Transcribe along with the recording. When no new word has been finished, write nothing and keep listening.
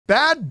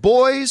Bad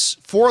Boys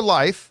for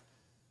Life,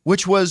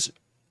 which was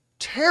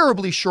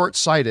terribly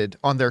short-sighted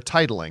on their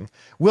titling.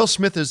 Will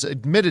Smith has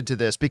admitted to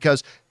this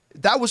because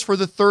that was for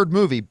the third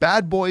movie.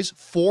 Bad Boys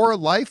for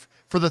Life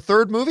for the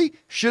third movie?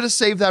 Should have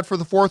saved that for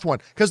the fourth one,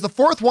 because the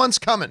fourth one's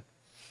coming.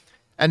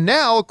 And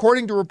now,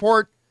 according to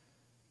report,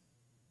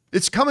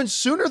 it's coming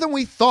sooner than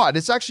we thought.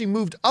 It's actually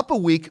moved up a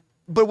week,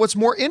 but what's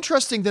more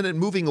interesting than it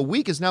moving a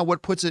week is now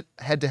what puts it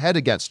head-to-head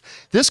against.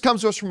 This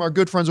comes to us from our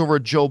good friends over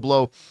at Joe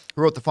Blow,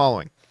 who wrote the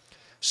following.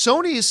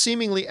 Sony is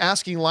seemingly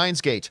asking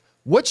Lionsgate,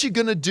 what you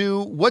gonna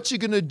do? What you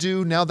gonna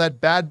do now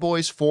that Bad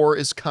Boys 4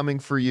 is coming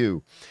for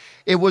you?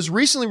 It was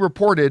recently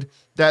reported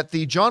that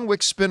the John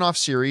Wick spin-off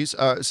series,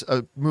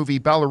 movie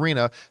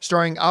Ballerina,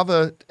 starring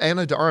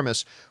Ana de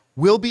Armas,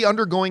 will be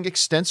undergoing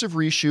extensive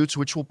reshoots,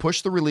 which will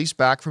push the release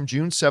back from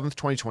June 7th,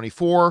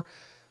 2024,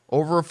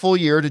 over a full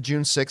year to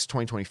June 6th,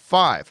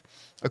 2025.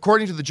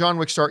 According to the John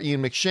Wick star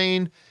Ian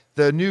McShane,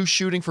 the new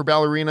shooting for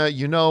Ballerina,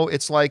 you know,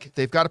 it's like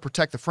they've got to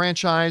protect the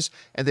franchise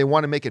and they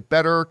want to make it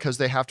better because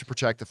they have to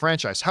protect the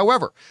franchise.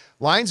 However,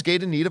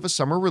 Lionsgate, in need of a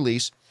summer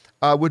release,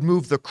 would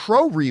move the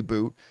Crow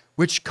reboot,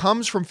 which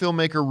comes from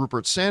filmmaker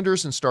Rupert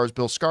Sanders and stars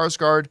Bill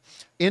Skarsgård,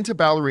 into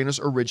Ballerina's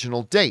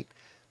original date.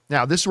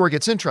 Now, this is where it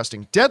gets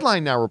interesting.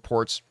 Deadline now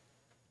reports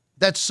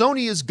that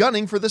Sony is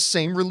gunning for the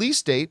same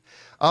release date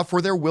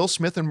for their Will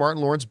Smith and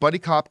Martin Lawrence buddy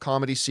cop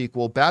comedy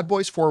sequel. Bad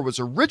Boys 4 was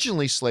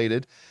originally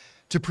slated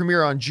to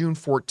premiere on June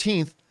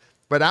 14th,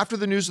 but after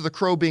the news of The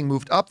Crow being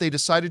moved up, they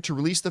decided to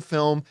release the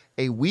film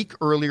a week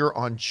earlier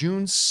on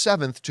June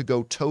 7th to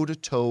go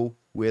toe-to-toe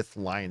with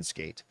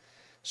Lionsgate.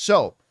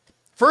 So,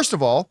 first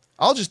of all,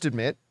 I'll just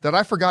admit that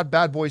I forgot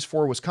Bad Boys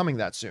 4 was coming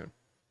that soon.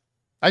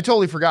 I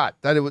totally forgot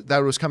that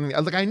it was coming.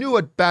 Like, I knew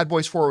what Bad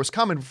Boys 4 was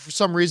coming. For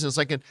some reason, it's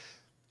like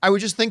I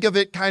would just think of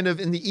it kind of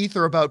in the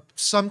ether about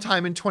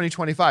sometime in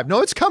 2025.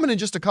 No, it's coming in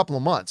just a couple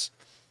of months.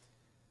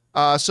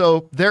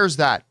 So there's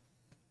that.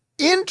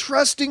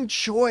 Interesting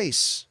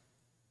choice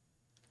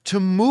to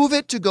move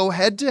it to go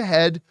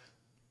head-to-head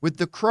with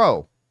The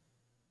Crow.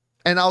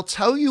 And I'll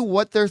tell you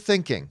what they're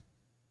thinking.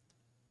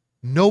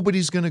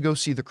 Nobody's going to go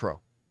see The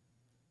Crow.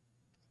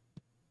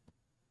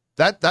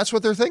 That's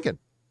what they're thinking.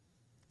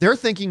 They're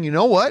thinking, you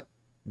know what?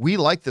 We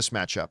like this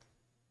matchup.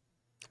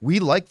 We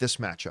like this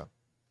matchup.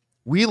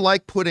 We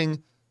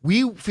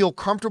feel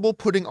comfortable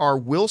putting our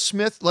Will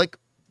Smith, like,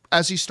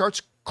 as he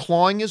starts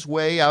clawing his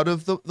way out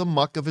of the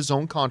muck of his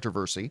own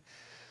controversy,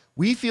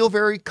 we feel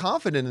very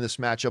confident in this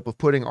matchup of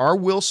putting our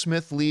Will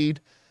Smith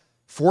lead,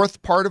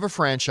 fourth part of a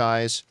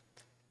franchise,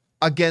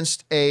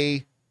 against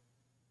a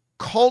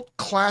cult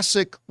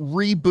classic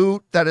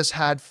reboot that has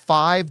had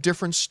 5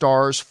 different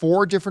stars,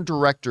 4 different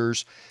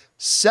directors,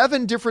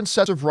 7 different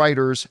sets of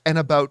writers, and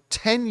about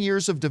 10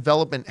 years of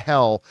development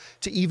hell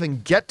to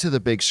even get to the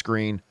big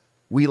screen.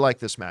 We like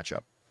this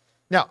matchup.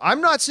 Now,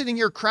 I'm not sitting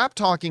here crap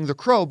talking The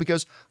Crow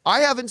because I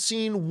haven't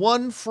seen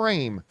one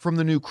frame from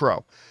the new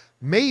Crow.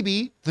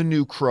 Maybe the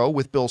new Crow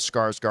with Bill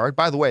Skarsgård.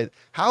 By the way,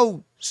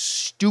 how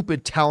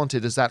stupid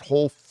talented is that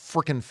whole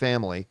frickin'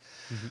 family?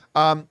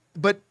 Mm-hmm.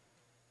 But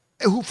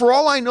for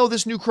all I know,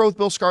 this new Crow with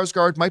Bill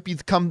Skarsgård might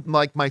become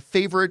like my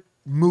favorite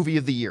movie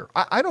of the year.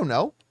 I don't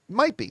know.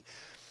 Might be.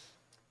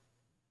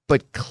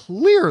 But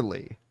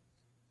clearly,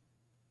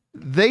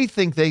 they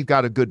think they've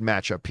got a good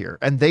matchup here,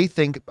 and they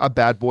think a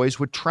Bad Boys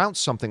would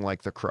trounce something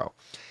like The Crow.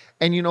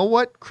 And you know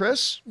what,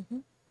 Chris? Mm-hmm.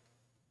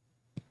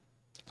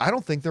 I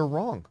don't think they're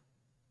wrong.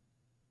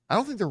 I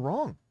don't think they're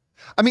wrong.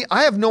 I mean,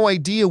 I have no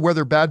idea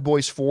whether Bad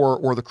Boys 4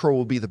 or The Crow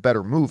will be the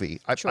better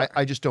movie.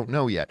 I just don't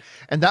know yet.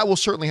 And that will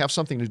certainly have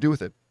something to do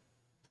with it.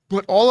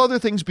 But all other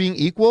things being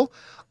equal,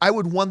 I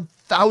would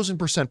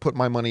 1,000% put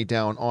my money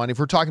down on, if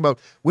we're talking about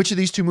which of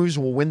these two movies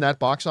will win that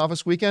box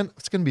office weekend,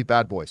 it's going to be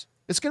Bad Boys.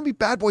 It's going to be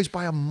Bad Boys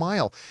by a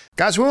mile.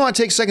 Guys, we want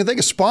to take a second to thank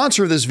a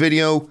sponsor of this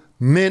video,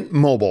 Mint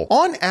Mobile.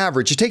 On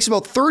average, it takes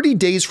about 30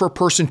 days for a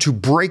person to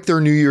break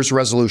their New Year's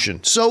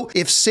resolution. So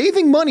if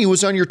saving money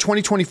was on your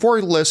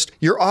 2024 list,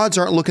 your odds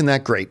aren't looking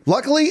that great.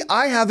 Luckily,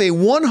 I have a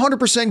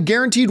 100%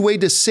 guaranteed way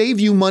to save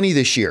you money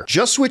this year.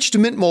 Just switch to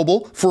Mint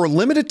Mobile. For a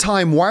limited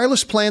time,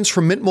 wireless plans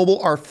from Mint Mobile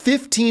are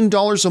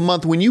 $15 a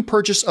month when you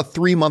purchase a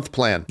 3-month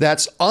plan.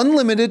 That's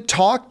unlimited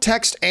talk,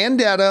 text, and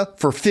data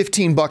for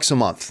 $15 a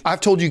month. I've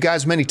told you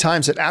guys many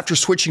times that after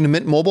switching to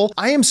Mint Mobile,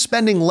 I am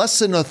spending less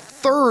than a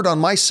third on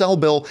my cell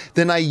bill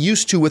than I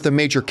used to with a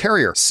major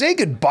carrier. Say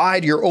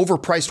goodbye to your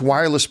overpriced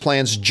wireless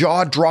plans,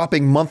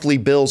 jaw-dropping monthly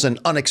bills, and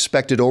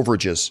unexpected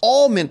overages.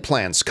 All Mint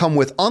plans come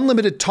with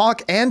unlimited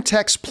talk and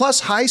text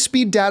plus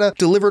high-speed data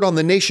delivered on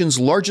the nation's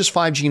largest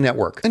 5G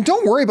network. And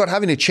don't worry about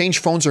having to change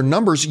phones or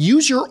numbers.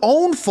 Use your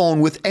own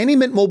phone with any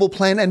Mint Mobile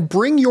plan and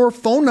bring your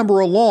phone number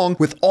along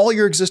with all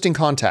your existing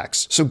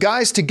contacts. So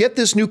guys, to get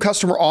this new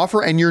customer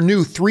offer and your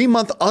new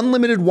 3-month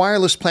unlimited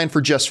wireless plan for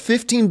just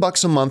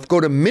 $15 a month, go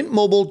to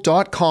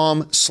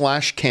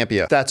mintmobile.com/Campea.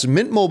 That's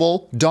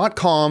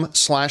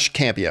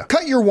mintmobile.com/Campea.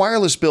 Cut your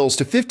wireless bills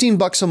to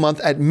 $15 a month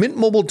at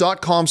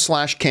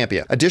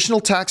mintmobile.com/Campea. Additional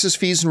taxes,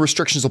 fees, and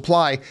restrictions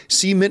apply.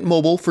 See Mint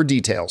Mobile for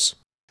details.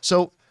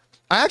 So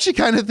I actually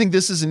kind of think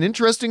this is an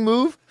interesting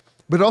move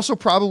but also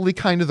probably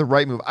kind of the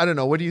right move. I don't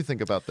know. What do you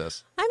think about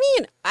this? I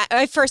mean,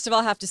 I first of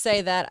all have to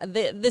say that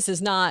this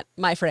is not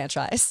my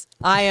franchise.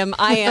 I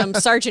am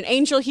Sergeant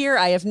Angel here.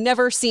 I have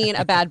never seen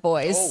a Bad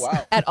Boys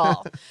at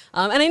all.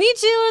 And I need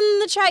to,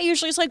 and the chat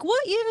usually is like,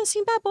 what? You haven't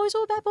seen Bad Boys?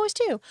 Oh, Bad Boys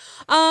 2.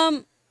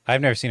 I've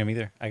never seen him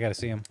either. I got to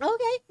see him.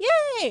 Okay.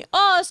 Yay.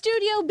 Oh,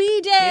 Studio B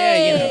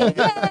Day.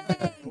 Yeah,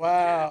 Yay.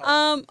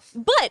 Wow.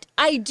 But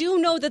I do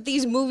know that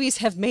these movies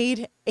have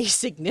made a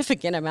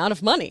significant amount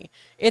of money.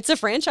 It's a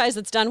franchise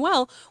that's done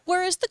well,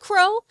 whereas The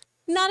Crow,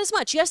 not as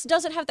much. Yes,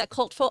 does it have that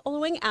cult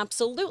following?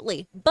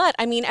 Absolutely. But,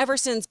 I mean, ever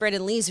since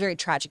Brandon Lee's very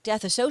tragic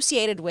death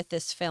associated with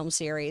this film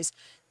series,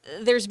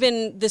 there's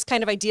been this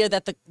kind of idea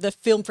that the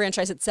film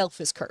franchise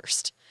itself is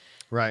cursed.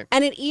 Right.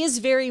 And it is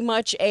very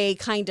much a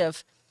kind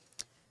of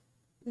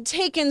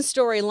Taken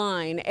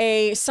storyline,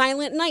 a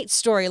Silent Night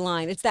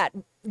storyline. It's that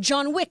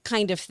John Wick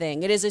kind of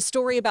thing. It is a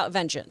story about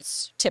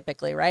vengeance,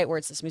 typically, right? Where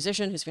it's this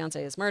musician whose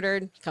fiance is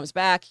murdered, comes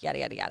back, yada,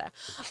 yada,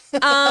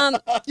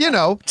 yada. You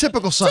know,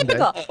 typical Sunday.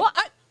 Typical. Well,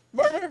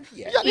 Murder?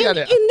 Yeah. Yada,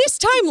 yada. in this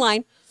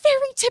timeline,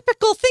 very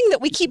typical thing that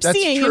we keep That's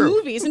seeing true. in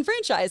movies and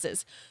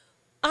franchises.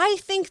 I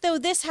think, though,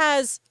 this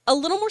has a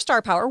little more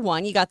star power.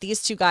 One, you got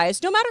these two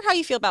guys, no matter how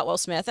you feel about Will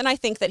Smith, and I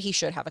think that he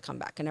should have a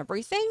comeback and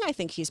everything. I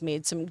think he's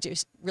made some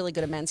really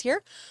good amends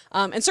here,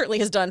 and certainly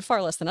has done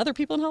far less than other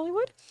people in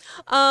Hollywood.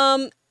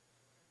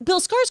 Bill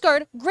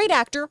Skarsgård, great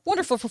actor,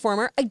 wonderful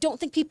performer. I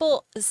don't think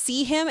people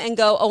see him and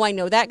go, oh, I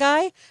know that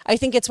guy. I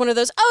think it's one of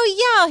those,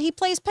 oh, yeah, he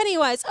plays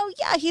Pennywise. Oh,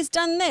 yeah, he's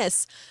done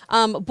this.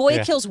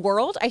 Boy Kills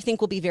World, I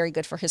think will be very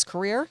good for his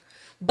career.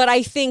 But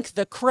I think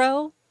The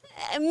Crow,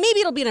 maybe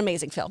it'll be an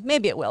amazing film.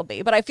 Maybe it will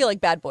be. But I feel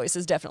like Bad Boys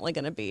is definitely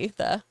going to be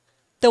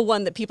the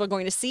one that people are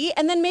going to see.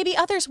 And then maybe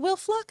others will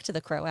flock to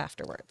The Crow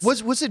afterwards.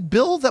 Was it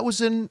Bill that was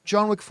in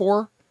John Wick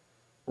 4?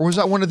 Or was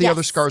that one of the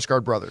other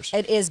Skarsgård brothers?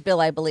 It is Bill,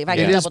 I believe. I It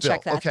can is double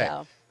check Bill. that, okay.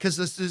 though.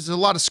 Because there's a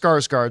lot of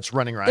Skarsgårds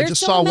running around. There's I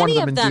just so saw many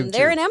one of them in Doom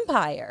They're 2. an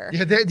empire.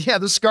 Yeah,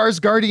 the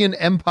Skarsgårdian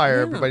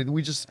Empire, everybody.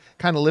 We just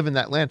kind of live in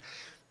that land.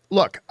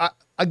 Look,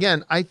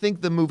 I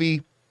think the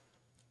movie,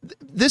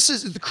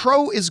 The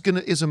Crow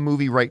is a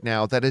movie right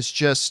now that has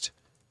just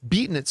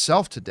beaten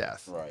itself to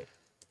death. Right.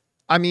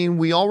 I mean,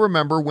 we all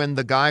remember when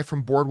the guy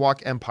from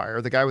Boardwalk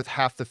Empire, the guy with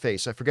half the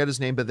face, I forget his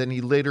name, but then he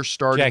later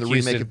starred in the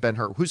remake of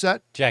Ben-Hur. Who's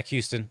that? Jack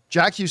Houston.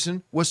 Jack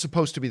Houston was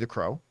supposed to be the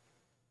Crow.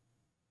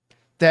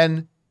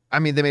 Then, I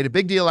mean, they made a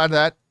big deal out of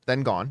that,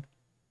 then gone.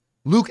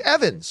 Luke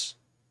Evans.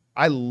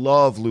 I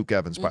love Luke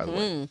Evans, by the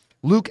way.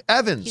 Luke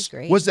Evans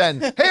was then,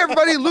 hey,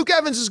 everybody, Luke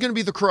Evans is going to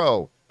be the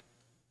Crow.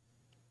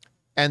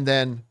 And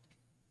then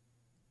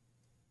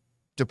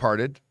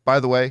departed. By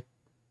the way,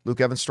 Luke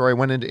Evans' story, I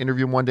went in to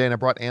interview him one day, and I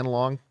brought Ann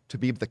along to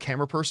be the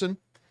camera person.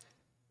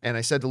 And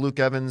I said to Luke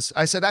Evans,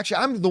 I said, actually,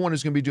 I'm the one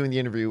who's going to be doing the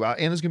interview.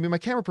 Anna's going to be my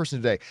camera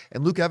person today.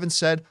 And Luke Evans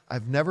said,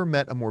 I've never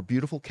met a more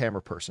beautiful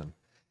camera person.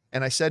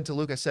 And I said to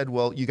Luke, I said,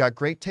 well, you got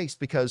great taste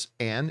because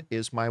Ann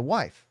is my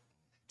wife.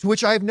 To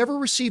which I have never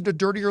received a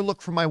dirtier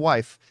look from my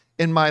wife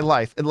in my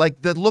life. And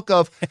like the look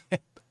of,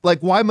 like,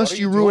 why must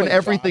you ruin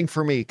everything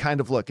for me kind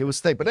of look. It was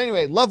thick. But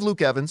anyway, love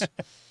Luke Evans.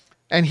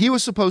 And he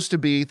was supposed to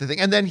be the thing.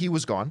 And then he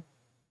was gone.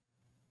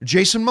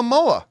 Jason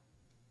Momoa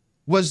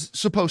was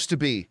supposed to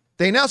be.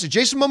 They announced it.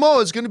 Jason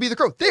Momoa is going to be the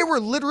Crow. They were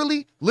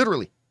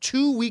literally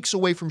 2 weeks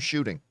away from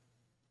shooting.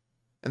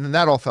 And then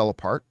that all fell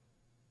apart.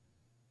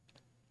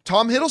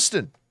 Tom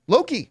Hiddleston,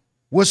 Loki,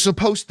 was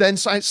supposed then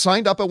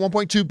signed up at one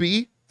point to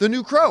be the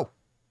new Crow.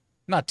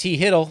 Not T.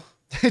 Hiddle.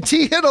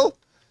 T. Hiddle.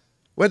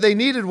 What they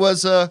needed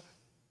was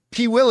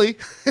P. Willie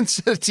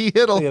instead of T.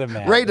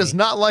 Hiddle. Ray does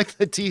not like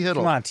the T. Hiddle.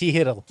 Come on, T.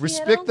 Hiddle.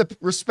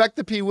 Respect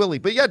the P. Willie.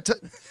 But yeah,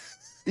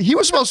 he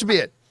was supposed to be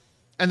it.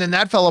 And then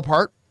that fell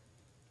apart.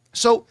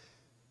 So,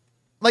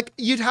 like,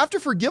 you'd have to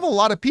forgive a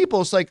lot of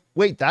people. It's like,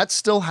 wait, that's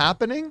still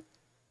happening?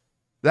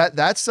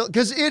 That's still,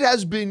 because it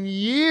has been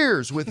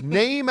years with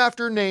name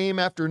after name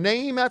after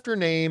name after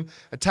name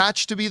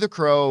attached to be the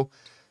Crow.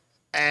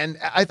 And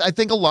I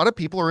think a lot of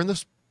people are in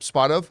the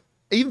spot of,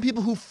 even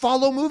people who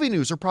follow movie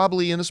news are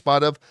probably in a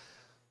spot of,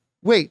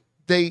 wait,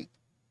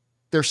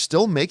 they're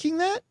still making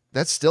that?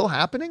 That's still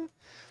happening?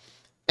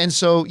 And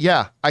so,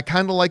 yeah, I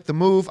kind of like the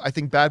move. I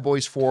think Bad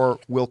Boys 4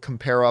 will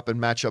compare up and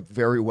match up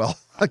very well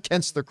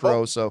against The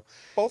Crow. So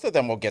both of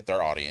them will get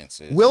their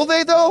audiences. Will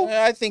they, though?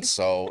 I think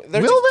so. Will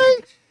they?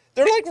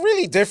 They're like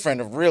really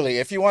different, really.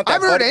 If you want that, I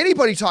haven't heard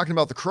anybody talking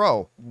about The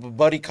Crow.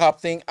 Buddy cop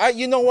thing.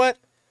 You know what?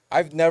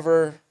 I've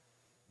never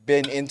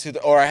been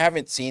into or I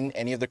haven't seen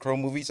any of the Crow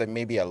movies. Like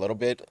maybe a little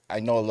bit.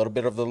 I know a little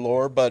bit of the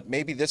lore, but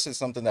maybe this is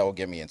something that will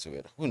get me into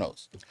it. Who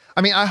knows?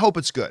 I mean, I hope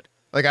it's good.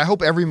 Like, I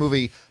hope every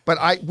movie, but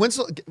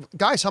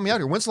guys, help me out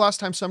here. When's the last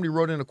time somebody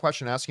wrote in a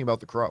question asking about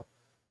The Crow?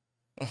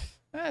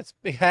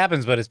 It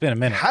happens, but it's been a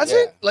minute. Has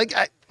it?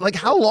 Like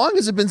how long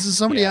has it been since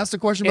somebody asked a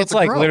question about The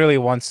Crow? It's like literally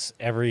once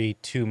every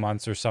 2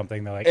 months or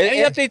something. They're like,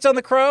 any updates on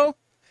The Crow?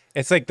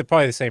 It's like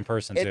probably the same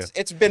person too.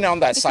 It's been on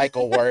that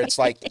cycle where it's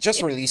like,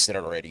 just release it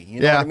already. You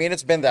know Yeah. what I mean?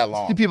 It's been that See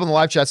long. people in the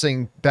live chat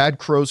saying bad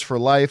crows for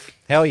life.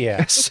 Hell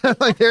yeah. So,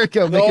 like, there you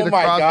go. Making Oh a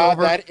my God,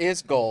 crossover. that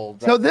is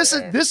gold. So right this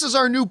there. is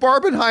our new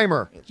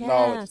Barbenheimer.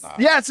 No, Yes. it's not.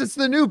 Yes, it's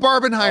the new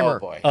Barbenheimer. Oh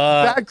boy.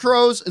 Bad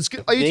crows. It's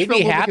good. Each They'd film be will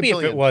make a happy if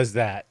billion. it was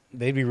that.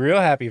 They'd be real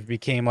happy if it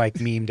became like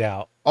memed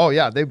out. Oh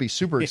yeah, they'd be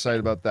super excited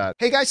about that.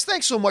 Hey guys,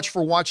 thanks so much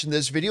for watching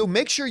this video.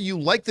 Make sure you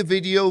like the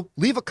video,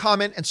 leave a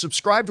comment, and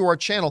subscribe to our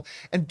channel.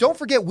 And don't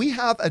forget, we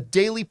have a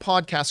daily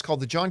podcast called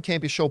the John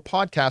Campea Show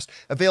podcast,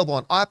 available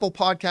on Apple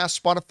Podcasts,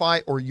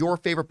 Spotify, or your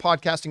favorite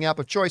podcasting app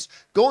of choice.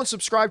 Go and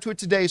subscribe to it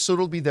today so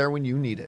it'll be there when you need it.